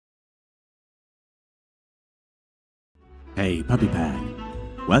Hey Puppy Pack!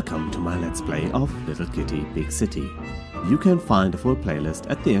 Welcome to my Let's Play of Little Kitty Big City. You can find a full playlist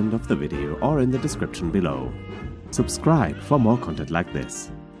at the end of the video or in the description below. Subscribe for more content like this.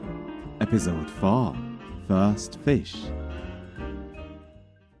 Episode 4. First Fish.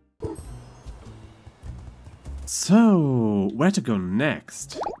 So, where to go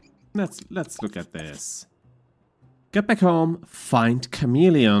next? Let's look at this. Get back home, find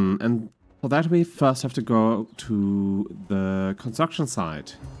Chameleon, and for that we first have to go to the construction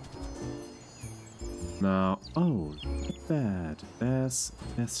site. Now, oh, look at that. There's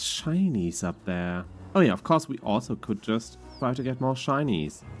shinies up there. Oh yeah, of course we also could just try to get more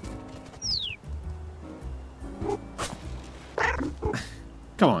shinies.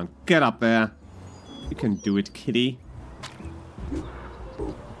 Come on, get up there. You can do it, kitty.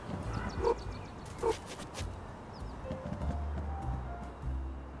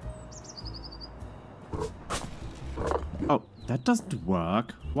 Oh, that doesn't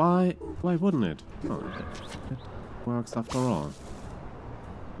work. Why wouldn't it? Oh, it works after all.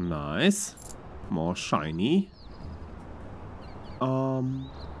 Nice. More shiny. Oh,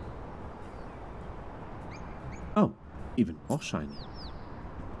 even more shiny.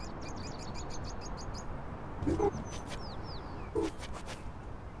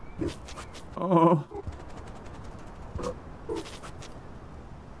 Oh.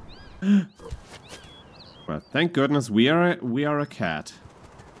 Well, thank goodness we are a cat.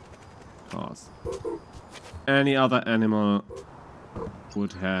 Cause any other animal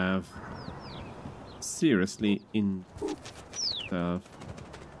would have seriously in self.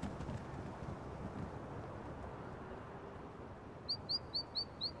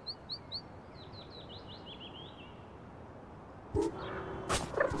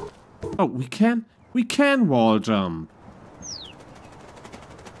 Oh, we can wall jump.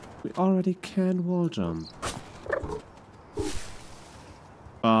 We already can wall jump.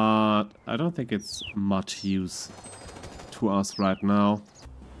 But I don't think it's much use to us right now.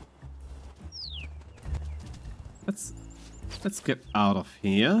 Let's get out of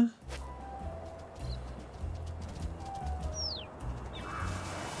here.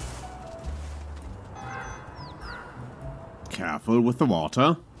 Careful with the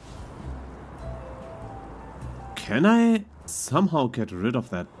water. Can I somehow get rid of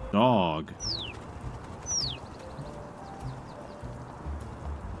that dog?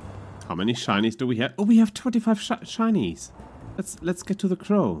 How many shinies do we have? Oh, we have 25 shinies. Let's get to the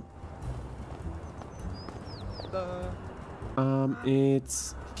crow.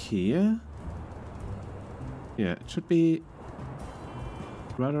 It's here. Yeah, it should be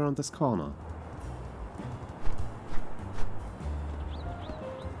right around this corner.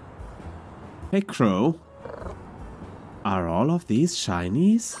 Hey, crow. Are all of these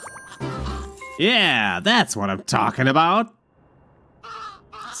shinies? Yeah, that's what I'm talking about.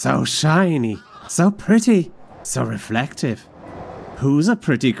 So shiny, so pretty, so reflective. Who's a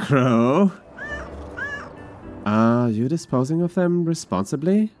pretty crow? Are you disposing of them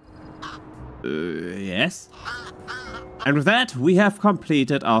responsibly? Yes. And with that, we have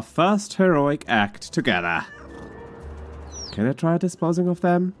completed our first heroic act together. Can I try disposing of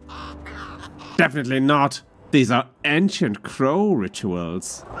them? Definitely not. These are ancient crow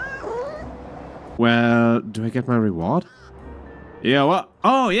rituals. Well, do I get my reward? Yeah, what?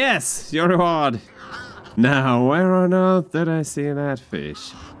 Oh, yes, your reward. Now, where on earth did I see that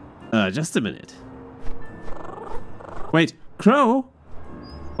fish? Just a minute. Wait, crow?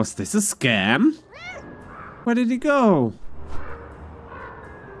 Was this a scam? Where did he go?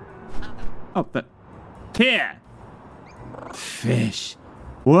 Oh, but... Here! Fish.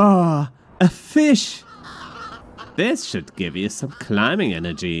 Whoa, a fish! This should give you some climbing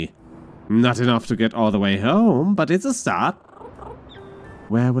energy. Not enough to get all the way home, but it's a start.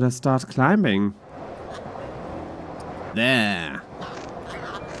 Where would I start climbing? There.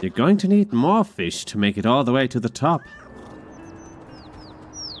 You're going to need more fish to make it all the way to the top.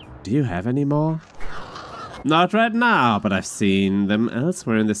 Do you have any more? Not right now, but I've seen them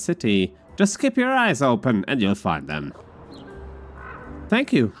elsewhere in the city. Just keep your eyes open and you'll find them.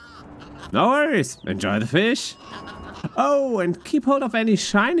 Thank you. No worries. Enjoy the fish. Oh, and keep hold of any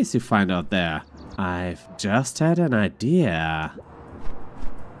shinies you find out there. I've just had an idea.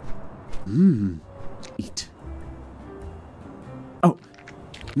 Eat. Oh.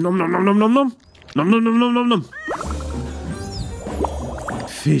 Nom nom nom nom nom nom. Nom nom nom nom nom nom.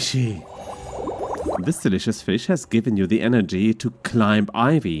 Fishy. This delicious fish has given you the energy to climb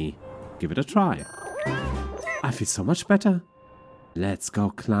ivy. Give it a try. I feel so much better. Let's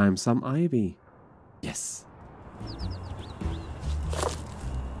go climb some ivy. Yes.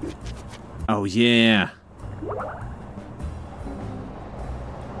 Oh yeah.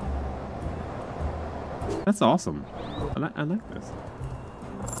 That's awesome. I like this.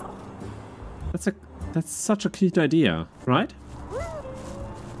 That's such a cute idea, right?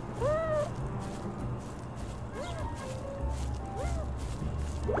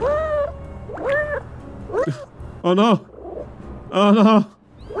 Oh no! Oh no!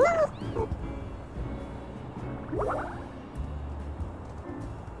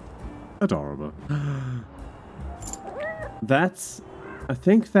 Adorable. I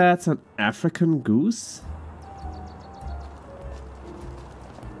think that's an African goose.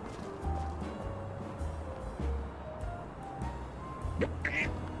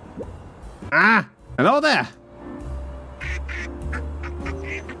 Ah! Hello there!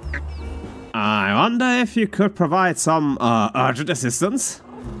 I wonder if you could provide some urgent assistance?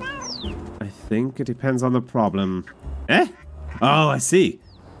 I think it depends on the problem. Eh? Oh, I see.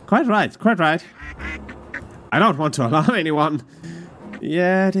 Quite right, quite right. I don't want to alarm anyone.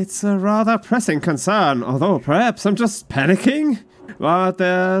 Yet it's a rather pressing concern, although perhaps I'm just panicking. But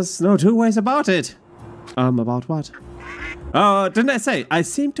there's no two ways about it. About what? Oh, didn't I say? I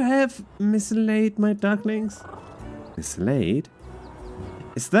seem to have mislaid my ducklings. Mislaid?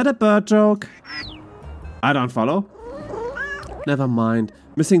 Is that a bird joke? I don't follow. Never mind.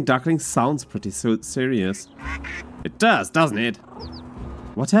 Missing ducklings sounds pretty serious. It does, doesn't it?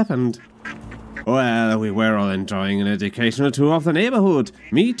 What happened? Well, we were all enjoying an educational tour of the neighborhood.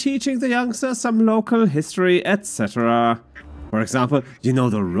 Me teaching the youngsters some local history, etc. For example, you know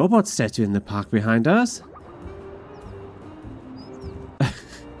the robot statue in the park behind us?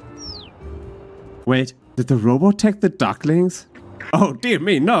 Wait, did the robot take the ducklings? Oh dear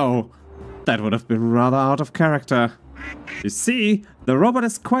me, no! That would have been rather out of character. You see, the robot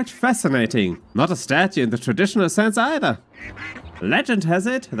is quite fascinating. Not a statue in the traditional sense either. Legend has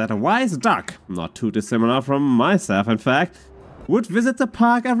it that a wise duck, not too dissimilar from myself in fact, would visit the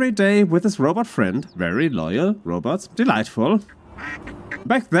park every day with his robot friend. Very loyal, robots, delightful.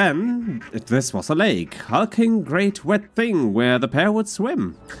 Back then, this was a lake, hulking great wet thing where the pair would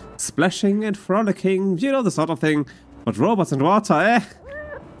swim. Splashing and frolicking, you know the sort of thing. But robots and water, eh?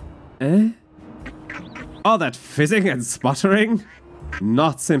 Eh? All that fizzing and sputtering?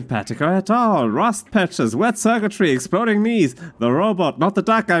 Not simpatico at all. Rust patches, wet circuitry, exploding knees. The robot, not the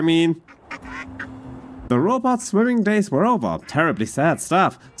duck, I mean. The robot's swimming days were over. Terribly sad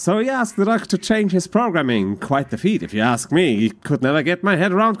stuff. So he asked the duck to change his programming. Quite the feat, if you ask me. Could never get my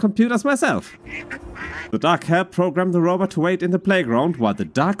head around computers myself. The duck helped program the robot to wait in the playground while the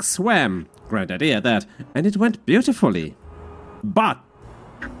duck swam. Great idea, that. And it went beautifully. But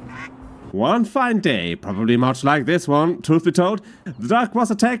one fine day, probably much like this one, truth be told, the duck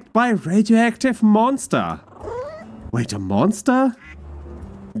was attacked by a radioactive monster. Wait, a monster?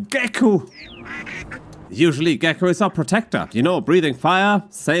 Gecko! Usually Gecko is our protector. You know, breathing fire,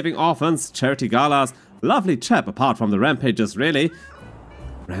 saving orphans, charity galas. Lovely chap apart from the rampages, really.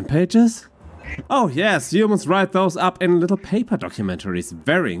 Rampages? Oh yes, humans write those up in little paper documentaries.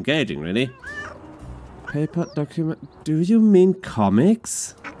 Very engaging, really. Paper document... Do you mean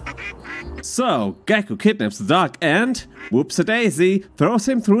comics? So, Gecko kidnaps the duck and, whoops-a-daisy, throws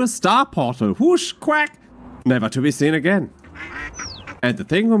him through a star portal. Whoosh, quack! Never to be seen again. And the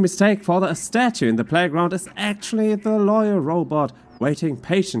thing we mistake for a statue in the playground is actually the loyal robot waiting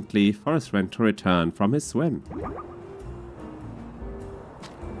patiently for his friend to return from his swim.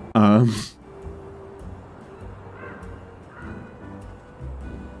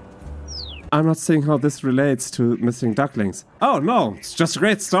 I'm not seeing how this relates to missing ducklings. Oh no, it's just a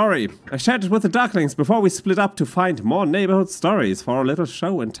great story. I shared it with the ducklings before we split up to find more neighborhood stories for a little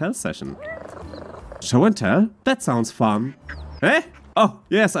show and tell session. Show and tell? That sounds fun. Eh? Oh,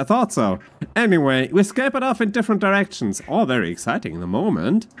 yes, I thought so. Anyway, we scampered off in different directions, all very exciting in the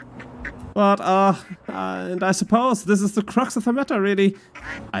moment. But, and I suppose this is the crux of the matter, really.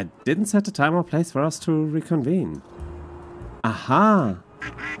 I didn't set a time or place for us to reconvene. Aha.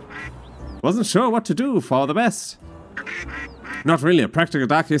 Wasn't sure what to do for the best. Not really a practical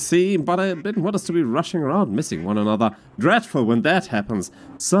duck, you see, but I didn't want us to be rushing around missing one another. Dreadful when that happens.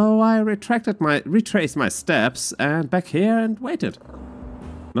 So I retraced my steps and back here and waited.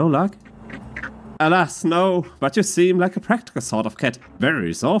 No luck? Alas, no, but you seem like a practical sort of cat. Very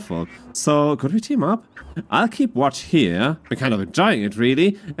resourceful. So, could we team up? I'll keep watch here. We're kind of enjoying it,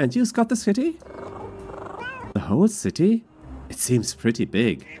 really. And you scout the city? The whole city? It seems pretty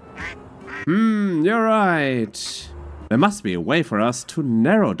big. You're right. There must be a way for us to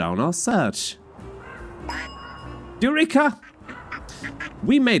narrow down our search. Eureka!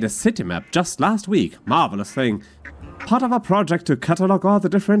 We made a city map just last week. Marvelous thing. Part of our project to catalog all the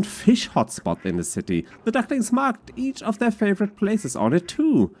different fish hotspots in the city. The ducklings marked each of their favorite places on it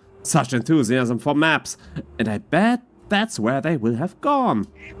too. Such enthusiasm for maps, and I bet that's where they will have gone.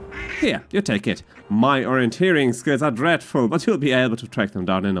 Here, you take it. My orienteering skills are dreadful, but you'll be able to track them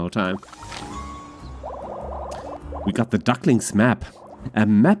down in no time. We got the Ducklings map. A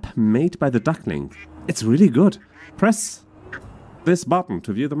map made by the Duckling. It's really good. Press this button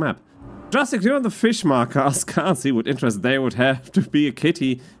to view the map. Just ignore the fish markers. Can't see what interest they would have to be a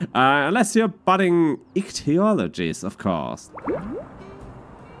kitty. Unless you're budding ichthyologists, of course.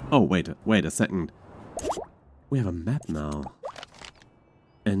 Oh, wait a second. We have a map now.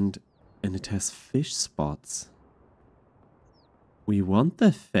 And it has fish spots. We want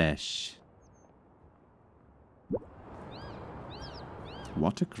the fish.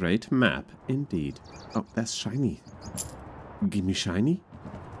 What a great map, indeed. Oh, there's Shiny. Give me Shiny.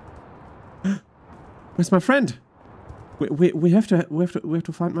 Where's my friend? We have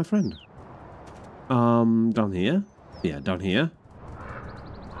to find my friend. Down here? Yeah, down here.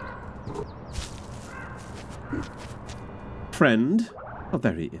 Friend? Oh,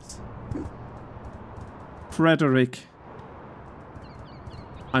 there he is. Frederick.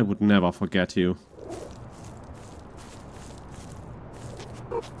 I would never forget you.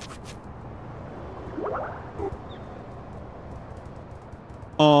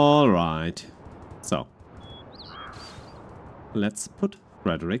 Alright. So. Let's put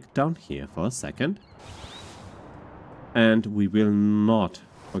Frederick down here for a second. And we will not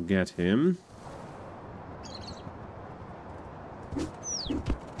forget him.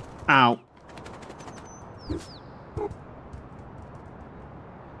 Ow.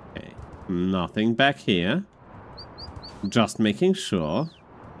 Okay. Nothing back here. Just making sure.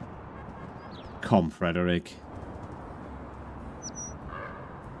 Come, Frederick.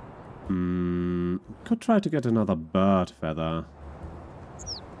 Could try to get another bird feather.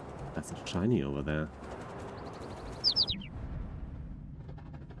 That's a shiny over there.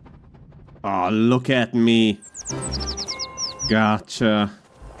 Oh, look at me. Gotcha.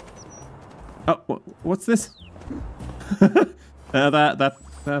 Oh, what's this? That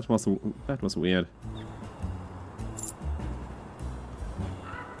was weird.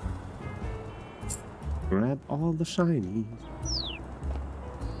 Grab all the shinies.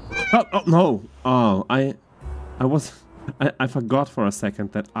 Oh no! Oh, I forgot for a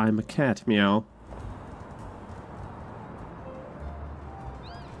second that I'm a cat. Meow.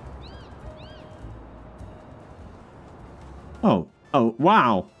 Oh,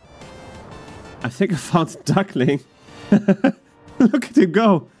 wow! I think I found a duckling. Look at it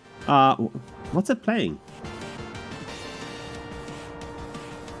go! What's it playing?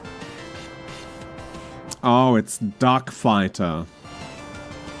 Oh, it's Duck Fighter.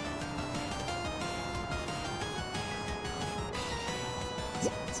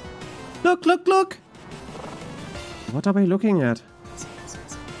 Look! What are we looking at?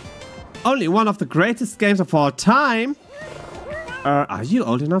 Only one of the greatest games of all time? Are you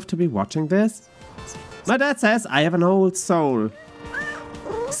old enough to be watching this? My dad says I have an old soul.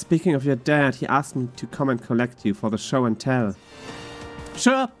 Speaking of your dad, he asked me to come and collect you for the show and tell.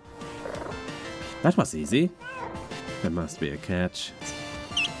 Sure! That was easy. There must be a catch.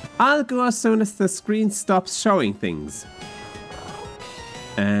 I'll go as soon as the screen stops showing things.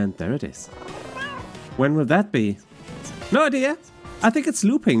 And there it is. When will that be? No idea. I think it's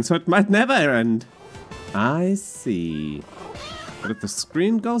looping, so it might never end. I see. But if the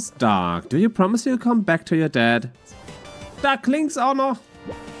screen goes dark, do you promise you'll come back to your dad? Duckling's honor.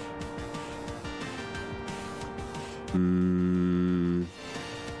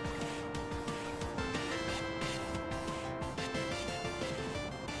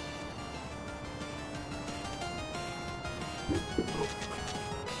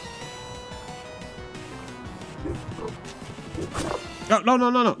 Oh,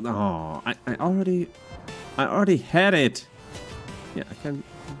 no. Oh, I already had it. Yeah, I can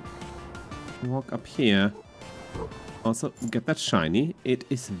walk up here. Also, get that shiny. It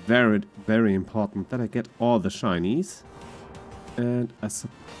is very, very important that I get all the shinies. And I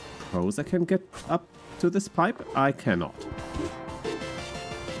suppose I can get up to this pipe? I cannot.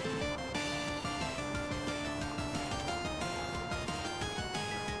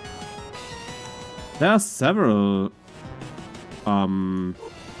 There are several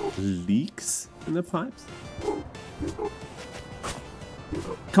leaks in the pipes.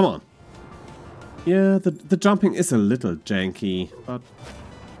 Come on. Yeah, the jumping is a little janky, but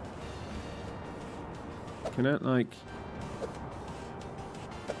can I like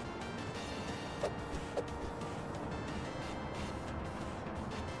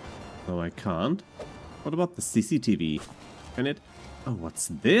no, I can't. What about the CCTV? Can it? Oh, what's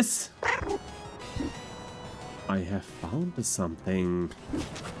this? I have found something.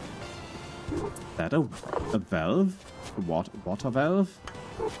 That a valve? A water valve?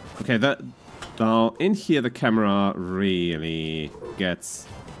 Okay, now in here the camera really gets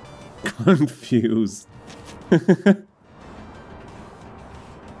confused.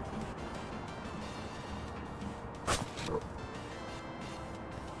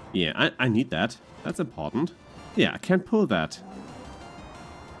 Yeah, I need that. That's important. Yeah, I can't pull that.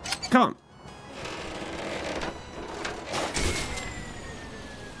 Come on.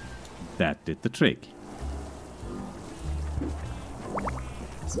 That did the trick.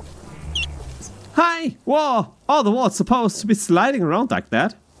 Hi! Whoa! Are the walls supposed to be sliding around like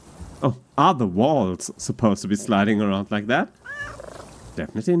that? Oh, are the walls supposed to be sliding around like that?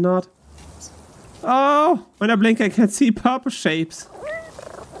 Definitely not. Oh! When I blink I can see purple shapes.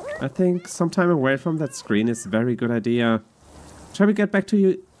 I think sometime away from that screen is a very good idea. Shall we get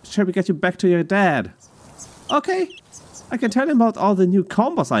you back to your dad? Okay. I can tell him about all the new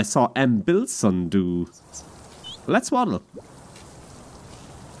combos I saw M. Bilson do. Let's waddle.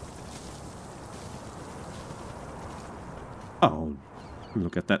 Oh,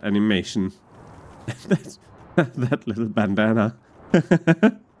 look at that animation. that little bandana.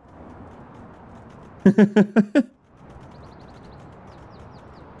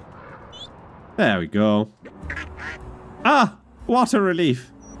 There we go. Ah! Water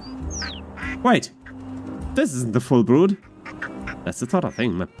relief! Wait! This isn't the full brood. That's the sort of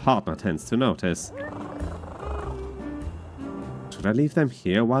thing my partner tends to notice. Should I leave them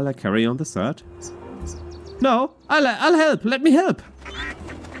here while I carry on the search? No! I'll help! Let me help!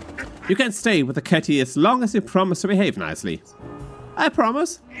 You can stay with the kitty as long as you promise to behave nicely. I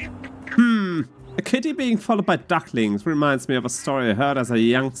promise. A kitty being followed by ducklings reminds me of a story I heard as a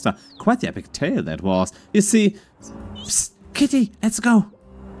youngster. Quite the epic tale that was. You see... Psst, kitty, let's go!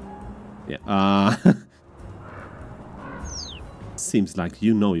 Yeah, seems like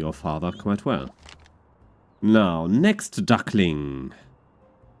you know your father quite well. Now, next duckling.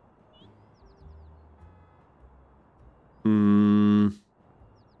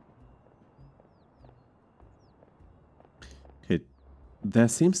 Okay, there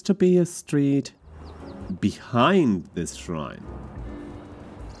seems to be a street behind this shrine.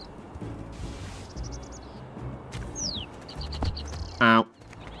 Ow.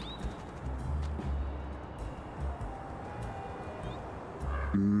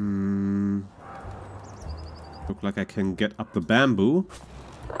 Look like I can get up the bamboo.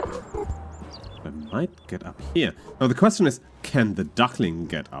 I might get up here. Now the question is, can the duckling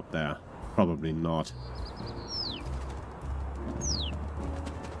get up there? Probably not.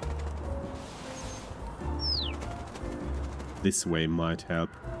 This way might help.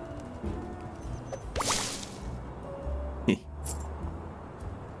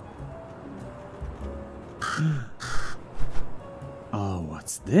 Oh,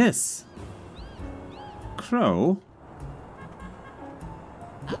 what's this? Crow?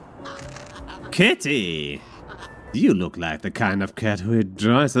 Kitty! You look like the kind of cat who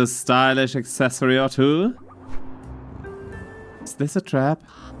enjoys a stylish accessory or two. Is this a trap?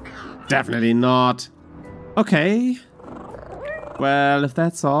 Definitely not. Okay. Well, if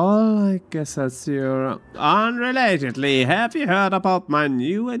that's all, I guess that's your... Unrelatedly, have you heard about my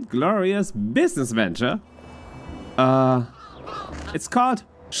new and glorious business venture? It's called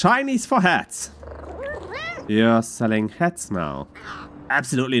Shinies for hats. You're selling hats now?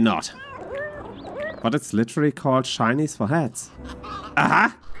 Absolutely not. But it's literally called Shinies for hats.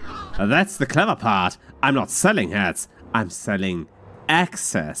 Aha! That's the clever part. I'm not selling hats. I'm selling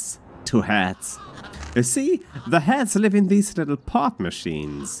access to hats. You see, the hats live in these little pot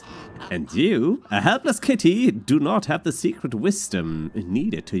machines. And you, a helpless kitty, do not have the secret wisdom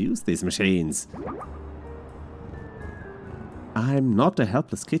needed to use these machines. I'm not a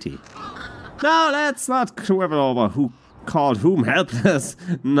helpless kitty. Now let's not quibble over who called whom helpless.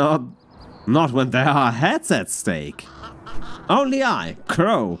 Not when there are hats at stake. Only I,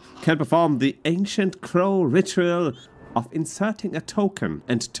 Crow, can perform the ancient crow ritual of inserting a token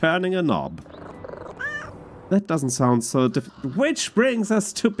and turning a knob. That doesn't sound so difficult. Which brings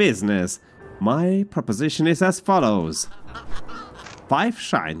us to business. My proposition is as follows. 5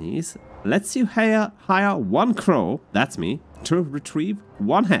 shinies lets you hire 1 crow, that's me, to retrieve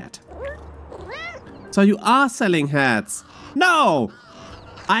 1 hat. So you are selling hats? No!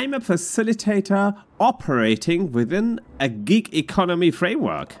 I'm a facilitator operating within a gig economy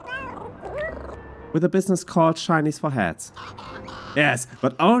framework. With a business called Shinies for Hats. Yes,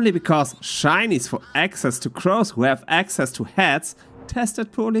 but only because Shinies for access to crows who have access to hats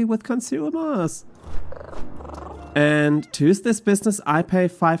tested poorly with consumers. And to use this business, I pay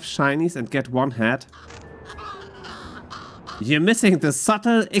 5 Shinies and get 1 hat. You're missing the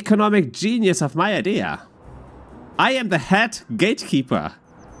subtle economic genius of my idea. I am the head gatekeeper.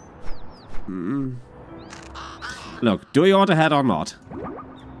 Look, do you want a hat or not?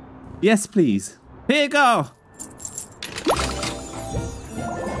 Yes, please. Here you go.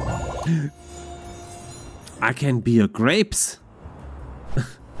 I can be your grapes.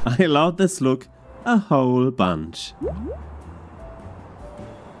 I love this look a whole bunch.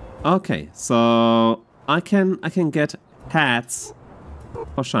 Okay, so I can get hats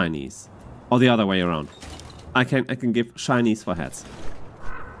for shinies, or the other way around. I can give shinies for hats.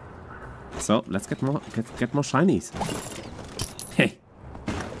 So let's get more shinies. Hey.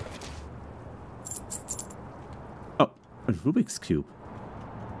 Oh, a Rubik's Cube.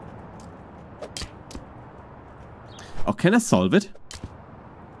 Oh, can I solve it?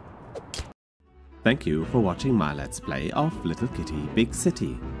 Thank you for watching my Let's Play of Little Kitty Big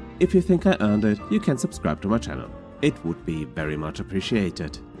City. If you think I earned it, you can subscribe to my channel. It would be very much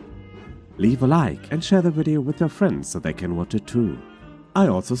appreciated. Leave a like and share the video with your friends so they can watch it too. I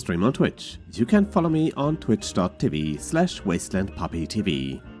also stream on Twitch. You can follow me on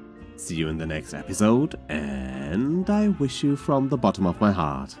twitch.tv/wastelandpuppytv. See you in the next episode, and I wish you from the bottom of my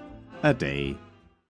heart a day